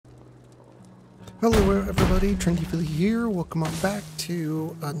Hello everybody, TrendyFlea here. Welcome on back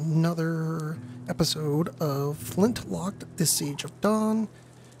to another episode of Flintlock, Besieged of Dawn.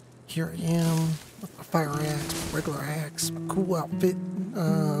 Here I am with my fire axe, regular axe, my cool outfit.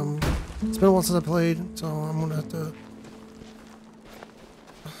 It's been a while since I played, so I'm gonna have to...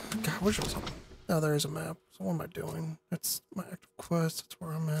 God, I wish there was something. Oh, there is a map. So what am I doing? That's my active quest, that's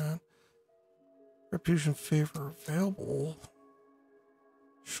where I'm at. Reputation favor available.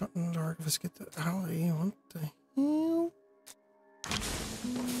 Shut in the dark if I get the alley. What the hell?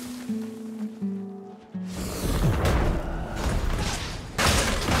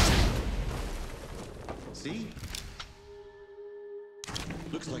 See?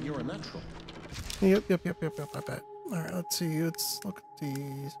 Looks like you're a natural. Yep, I bet. Alright, let's see. Let's look at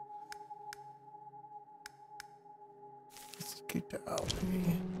these. Let's get the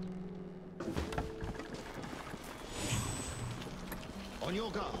alley. On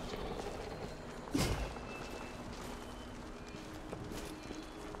your guard.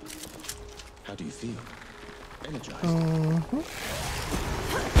 How do you feel? Energized?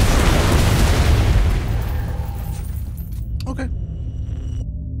 Okay.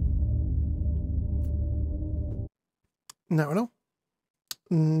 Now I know.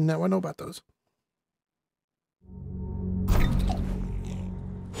 Now I know about those.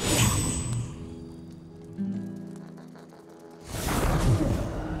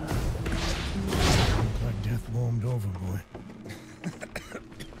 Death warmed over, boy.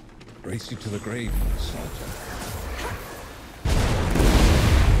 Race you to the grave, soldier.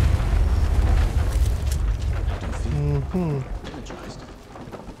 Energized?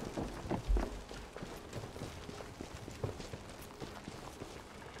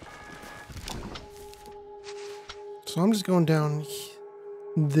 So I'm just going down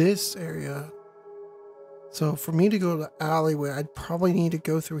this area. So for me to go to the alleyway, I'd probably need to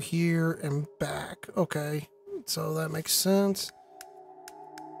go through here and back. Okay, so that makes sense.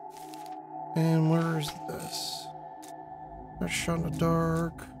 And where is this? That's shot in the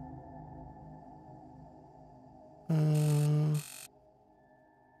dark.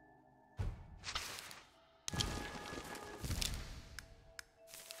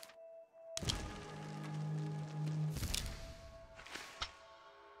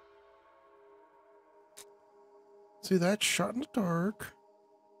 See, that's shot in the dark.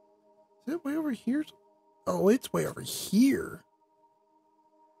 Is it way over here? Oh, it's way over here.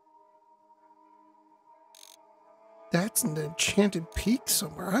 That's an enchanted peak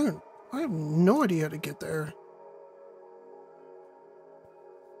somewhere. I have no idea how to get there.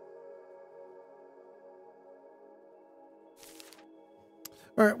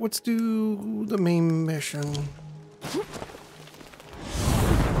 Alright, let's do the main mission.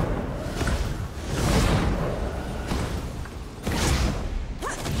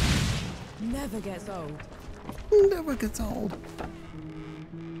 Never gets old. Never gets old.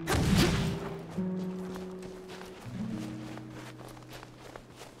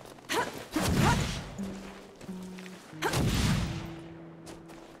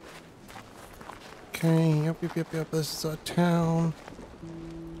 Okay, yep. This is a town.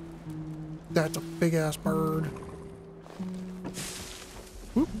 That's a big ass bird.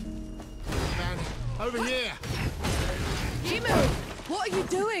 Whoop. Man, over here! Emu! What are you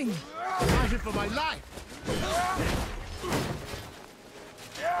doing? Fighting for my life!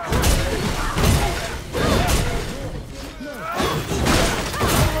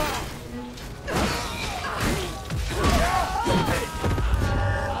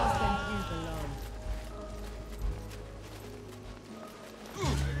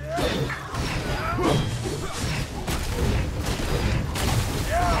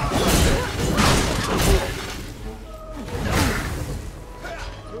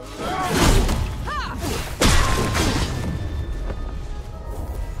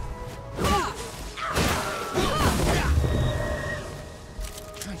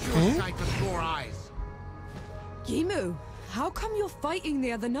 Emu, how come you're fighting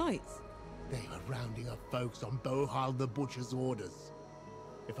the other knights? They were rounding up folks on Bohal the Butcher's orders.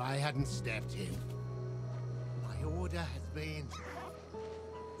 If I hadn't stepped in, my order has been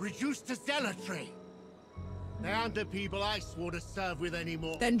reduced to zealotry. They aren't the people I swore to serve with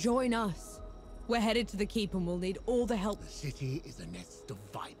anymore. Then join us. We're headed to the keep and we'll need all the help. The city is a nest of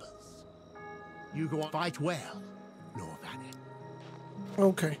vipers. You go on, fight well, Nor Vanek.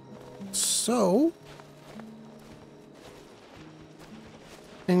 Okay, so...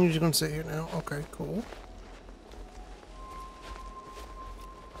 And you're just gonna sit here now? Okay, cool.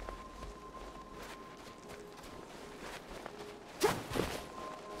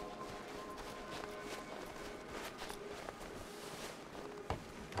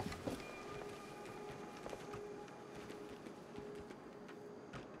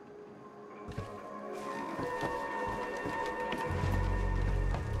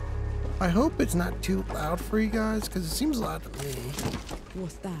 I hope it's not too loud for you guys, because it seems loud to me.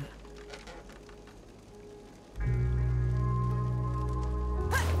 What's that?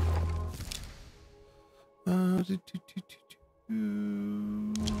 Do, do, do, do,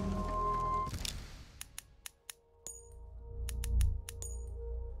 do.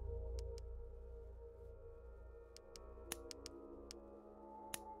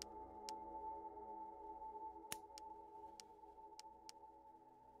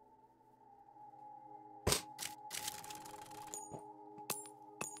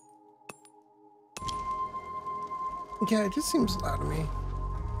 Yeah, it just seems loud to me.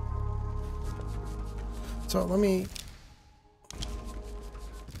 So let me...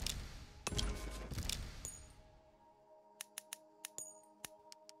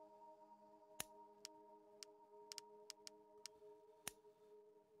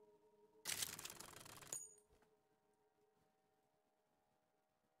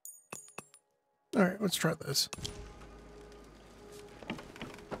 All right, let's try this.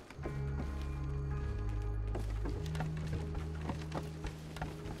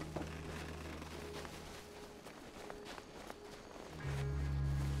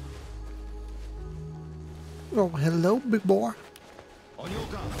 Oh, hello, big boy. On your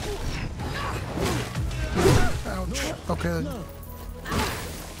guard. Ouch. Okay.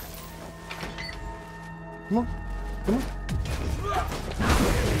 Come on. Come on.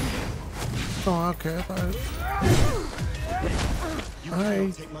 Oh, okay. I thought You Hi.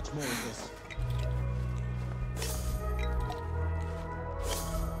 can't take much more of this.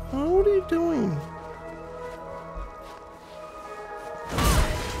 Oh, what are you doing?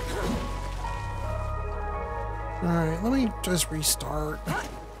 Alright, let me just restart.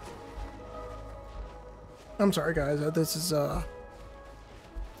 I'm sorry guys, this is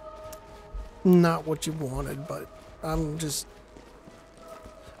not what you wanted, but I'm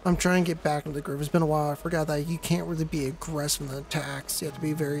trying to get back into the groove. It's been a while. I forgot that you can't really be aggressive in the attacks. You have to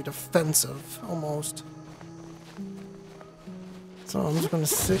be very defensive, almost. So I'm just gonna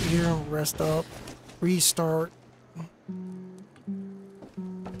sit here and rest up, restart.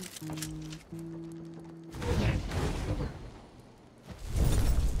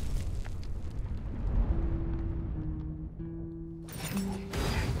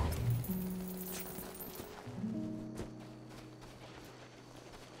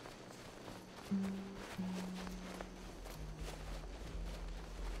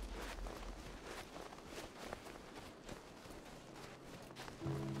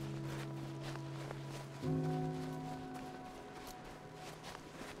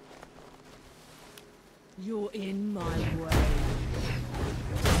 You're in my way.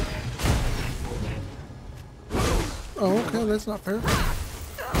 Oh, okay, that's not fair.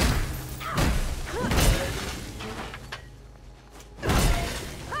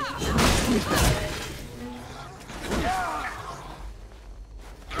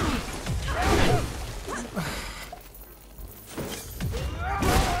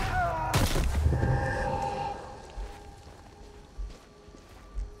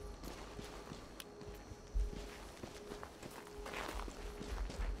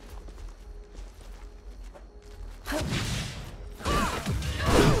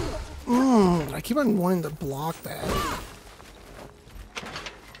 I keep on wanting to block that.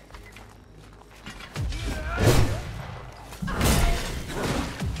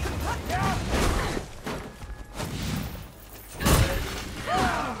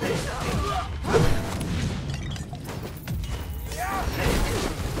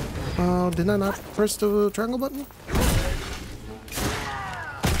 Oh, did I not press the triangle button?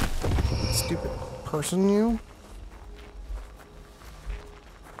 Stupid person, you.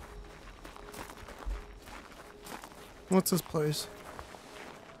 What's this place?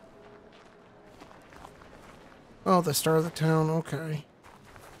 Oh, the star of the town, okay.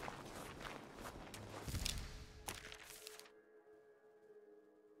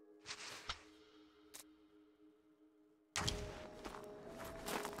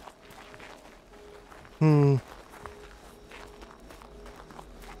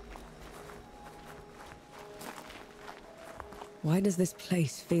 Why does this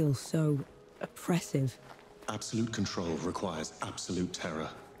place feel so oppressive? Absolute control requires absolute terror,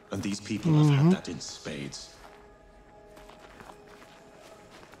 and these people have had that in spades.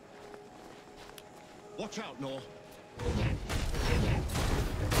 Watch out, Nor.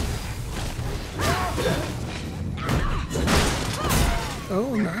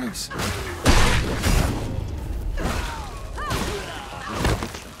 Oh, nice.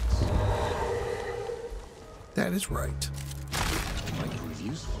 That is right. Might prove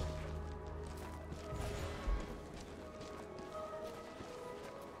useful.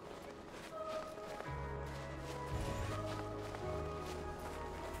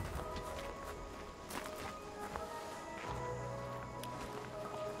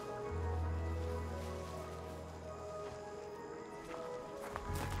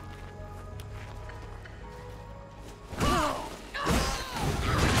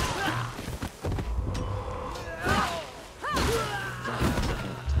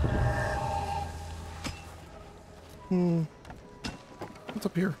 What's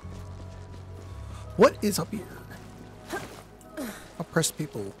up here? What is up here? Oppressed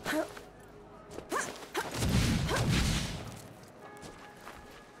people.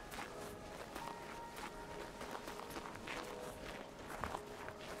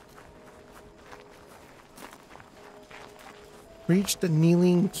 Reach the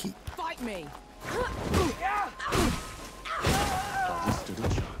kneeling keep. Fight me! Hardly stood a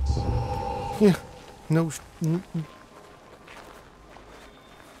chance. Yeah. No.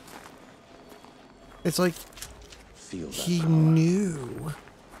 It's like Feel that he power. knew,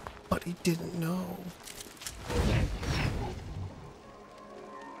 but he didn't know.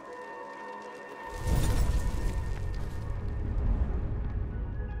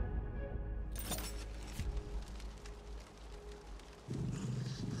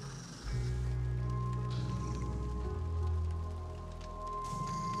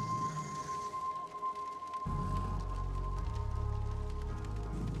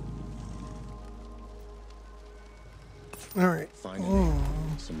 All right. Finally,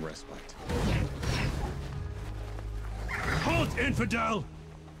 some respite. Halt, infidel!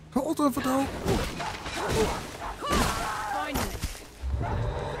 Hold on, Fidel. Finally!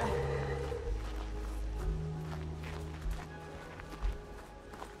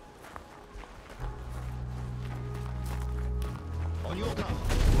 On your guard.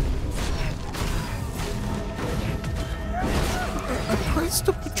 I pressed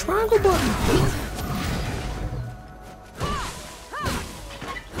the triangle button.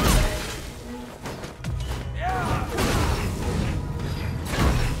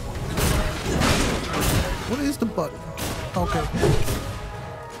 What is the button? Okay.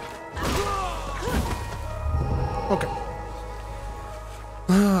 Okay.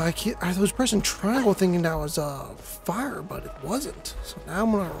 I can't. I was pressing triangle thinking that was fire, but it wasn't. So now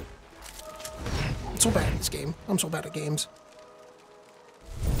I'm gonna. I'm so bad at this game. I'm so bad at games.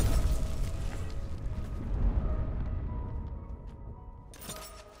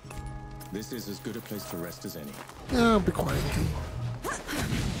 This is as good a place to rest as any. Yeah, I'll be quiet. Enki.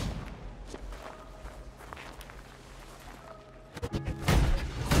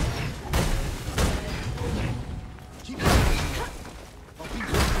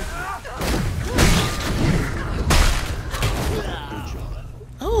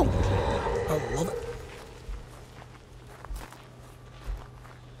 Oh, I love it.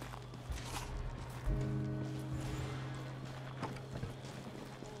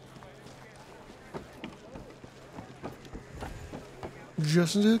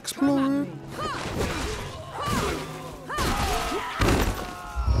 Just to explore it.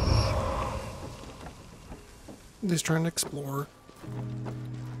 Just trying to explore.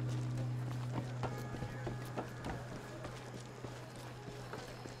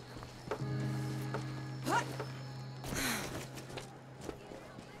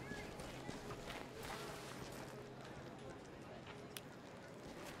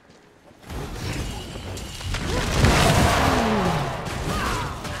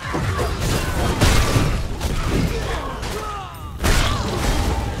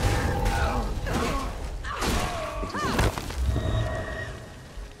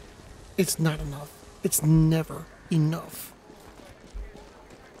 It's not enough. It's never enough.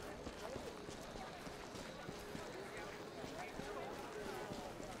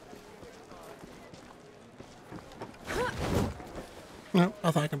 No, I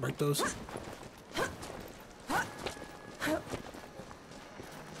thought I can break those.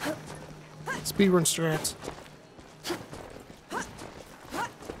 Speedrun strats.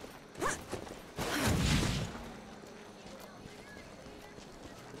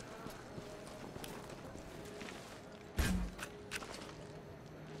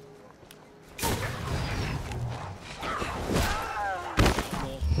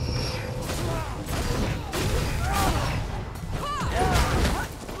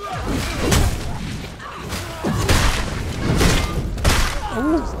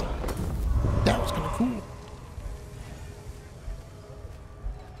 That was kind of cool.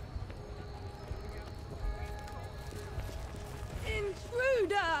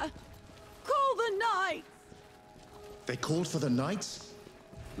 Intruder! Call the knights! They called for the knights?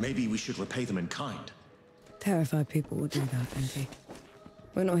 Maybe we should repay them in kind. Terrified people will do that, Enki.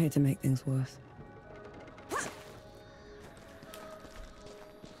 We're not here to make things worse.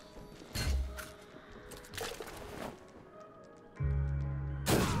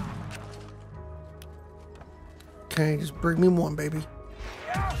 Okay, just bring me one, baby.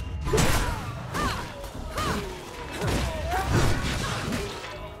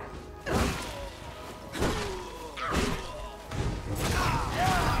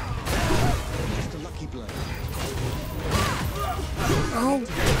 Just a lucky blow.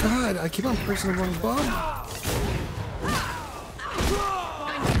 I keep on pressing the wrong button.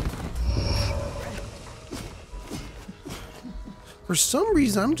 For some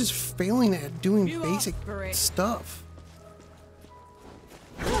reason, I'm just failing at doing basic stuff.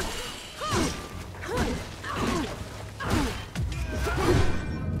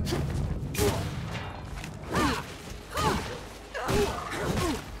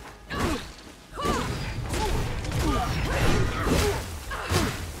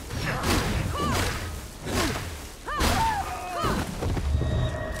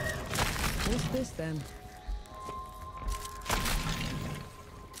 What's this then?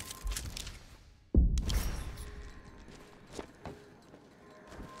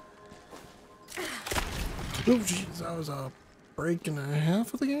 Oh jeez, that was a break and a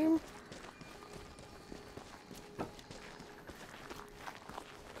half of the game.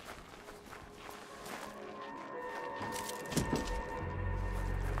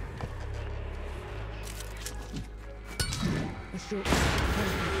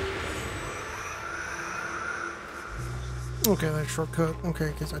 Okay, that shortcut. Okay,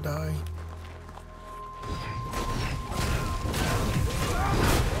 because I die.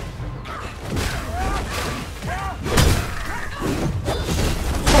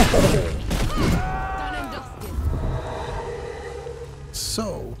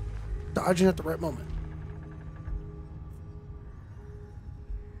 So, dodging at the right moment.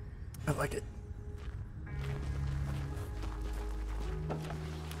 I like it.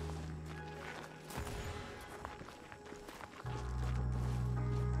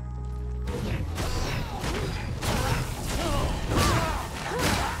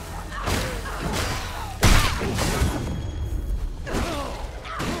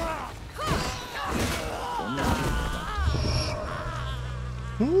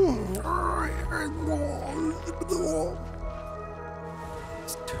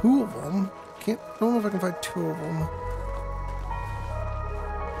 It's two of them. Don't know if I can find two of them.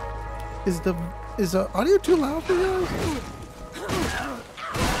 Is the audio too loud for you guys?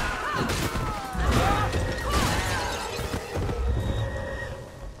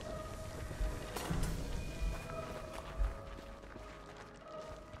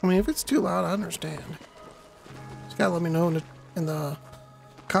 I mean, if it's too loud, I understand. Just gotta let me know in the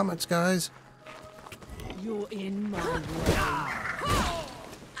comments, guys. You're in my way.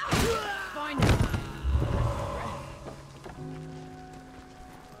 Find it.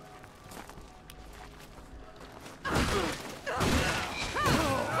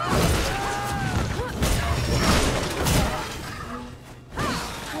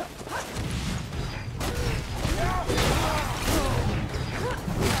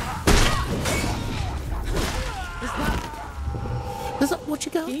 Is that what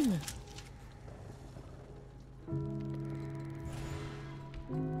you got? Demon.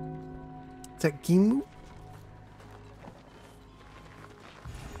 Is that Gimu?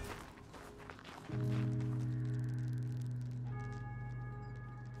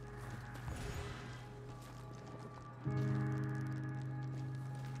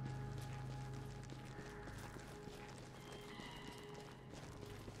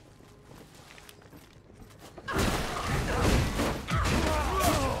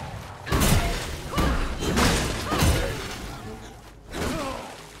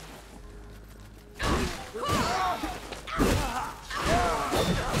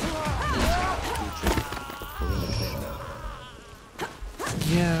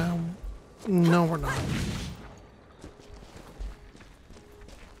 Yeah. No, we're not.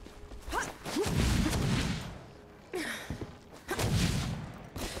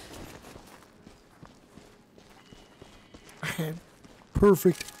 I had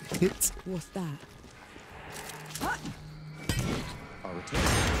perfect hits. What's that? Our retake.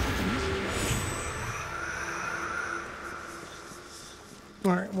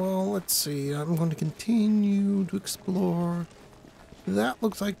 Alright, well, let's see. I'm going to continue to explore. That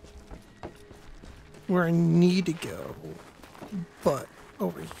looks like where I need to go. But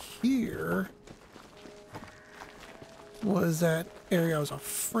over here was that area I was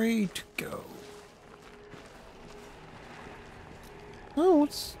afraid to go. Oh,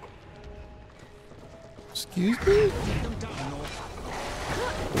 what's... Excuse me?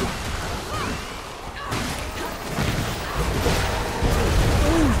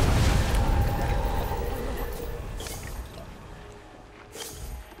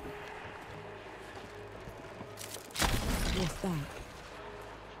 What's that?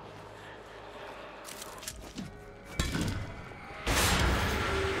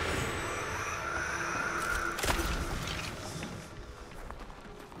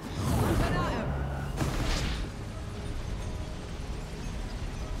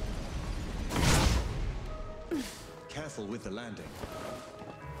 careful with the landing.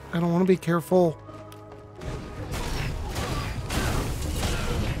 I don't want to be careful.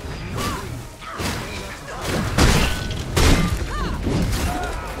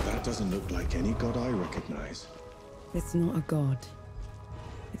 That doesn't look like any god I recognize. It's not a god.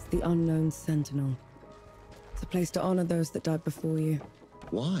 It's the unknown sentinel. It's a place to honor those that died before you.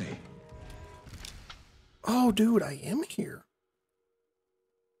 Why? Oh, dude, I am here.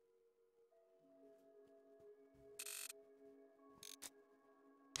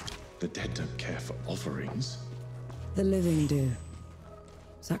 The dead don't care for offerings. The living do.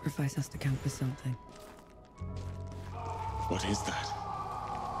 Sacrifice has to count for something. What is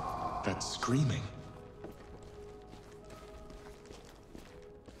that? That's screaming.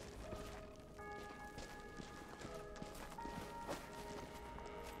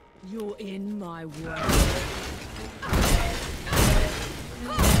 You're in my way.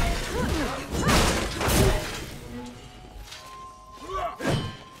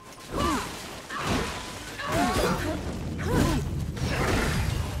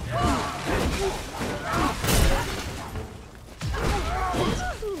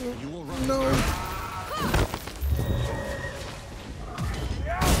 No.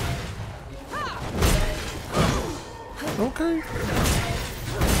 Okay.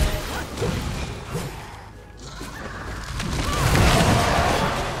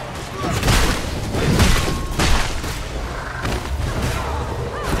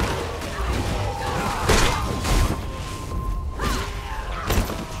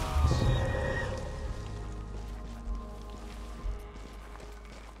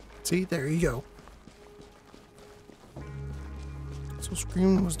 See, there you go. So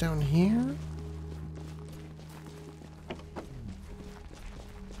Scream was down here.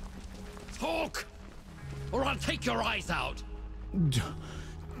 Talk! Or I'll take your eyes out!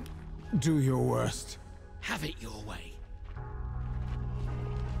 Do your worst. Have it your way.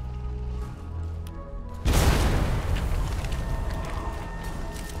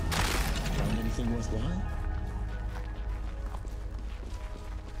 Found anything worthwhile?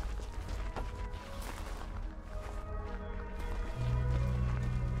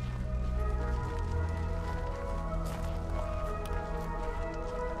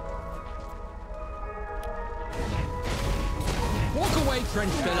 Walk away,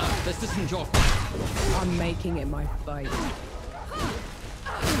 TrendyFlea. This isn't your fight. I'm making it my fight.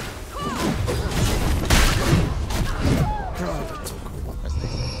 God, that's so cool.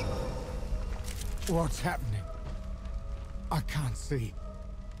 What's happening? I can't see.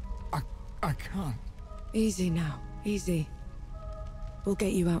 I can't. Easy now. Easy. We'll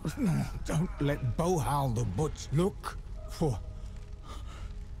get you out of... No, don't let Bohal the Butch look for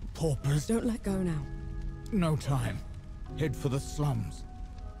paupers. Don't let go now. No time. Head for the slums.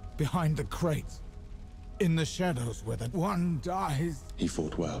 Behind the crates. In the shadows where the one dies. He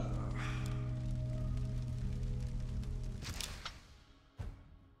fought well.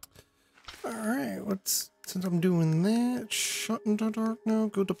 Alright, since I'm doing that, shut in the dark now,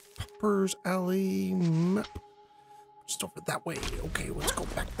 go to Popper's Alley map. Just over that way. Okay, let's go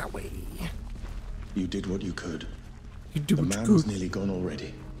back that way. You did what you could. You do The what you man was could. nearly gone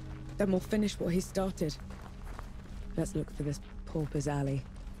already. Then we'll finish what he started. Let's look for this pauper's alley.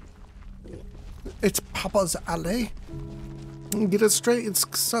 It's Papa's Alley. Get it straight, it's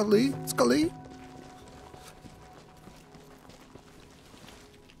Scully. Scully.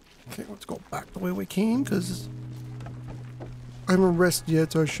 Okay, let's go back the way we came, because I haven't rested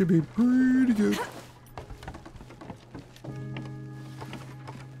yet, so I should be pretty good.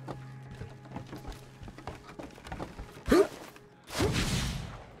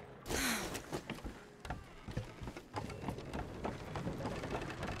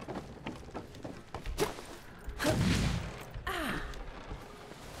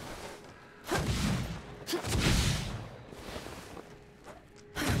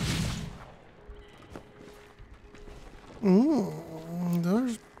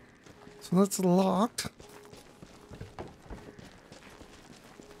 So that's locked.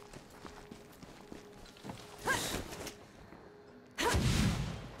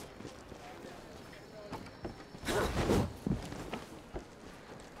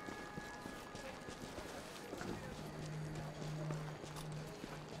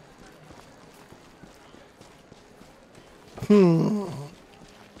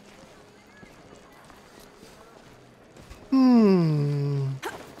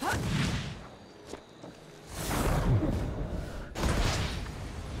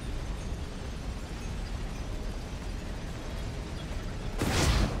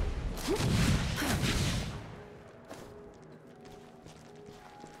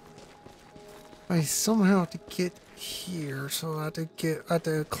 I somehow have to get here, so I had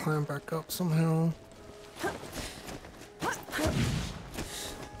to climb back up somehow.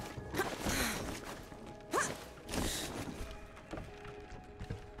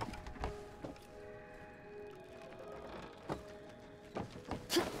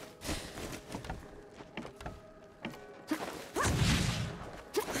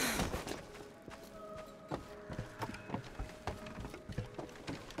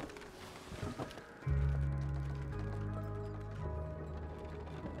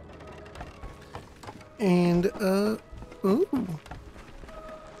 And, ooh.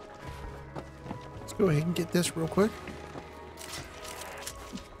 Let's go ahead and get this real quick.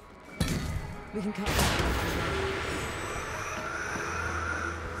 We can cut.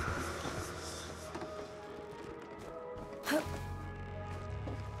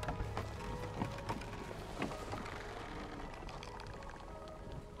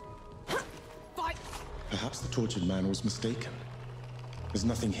 Perhaps the tortured man was mistaken. There's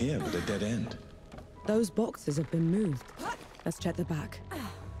nothing here but a dead end. Those boxes have been moved. Let's check the back.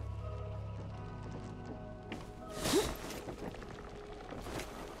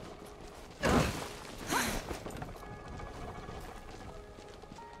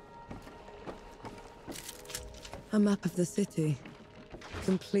 A map of the city,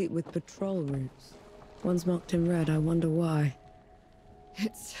 complete with patrol routes. One's marked in red, I wonder why.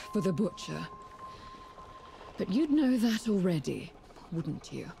 It's for the butcher. But you'd know that already,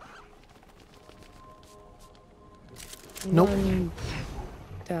 wouldn't you? Nope. One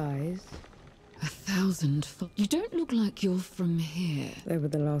dies. 1,000 You don't look like you're from here. They were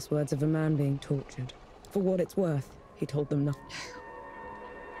the last words of a man being tortured. For what it's worth, he told them nothing.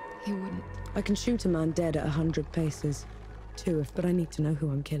 He wouldn't. I can shoot a man dead at 100 paces. 2 but I need to know who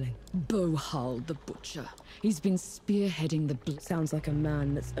I'm killing. Bohal the butcher. He's been spearheading the Sounds like a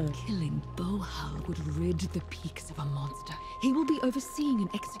man that's Killing Bohal would rid the peaks of a monster. He will be overseeing an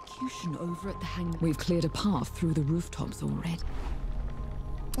execution over at the hang. We've cleared a path through the rooftops already.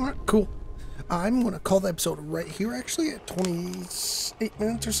 Alright, cool. I'm going to call the episode right here, actually, at 28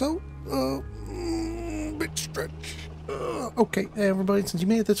 minutes or so. Big stretch. Okay, everybody, since you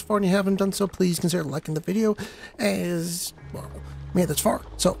made it this far and you haven't done so, please consider liking the video, as, well, made it this far.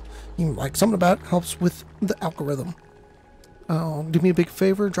 So, you can like something about it, helps with the algorithm. Do me a big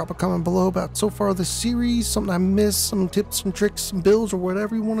favor, drop a comment below about so far this series, something I missed, some tips and tricks, some builds, or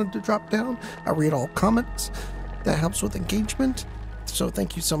whatever you wanted to drop down. I read all comments. That helps with engagement. So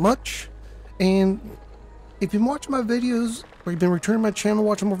thank you so much. And if you've been watching my videos, or you've been returning my channel,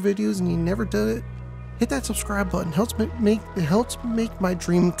 watching more videos, and you never did it, hit that subscribe button. It helps make my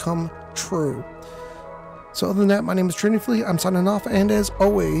dream come true. So other than that, my name is TrendyFlea. I'm signing off, and as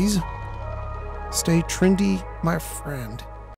always, stay trendy, my friend.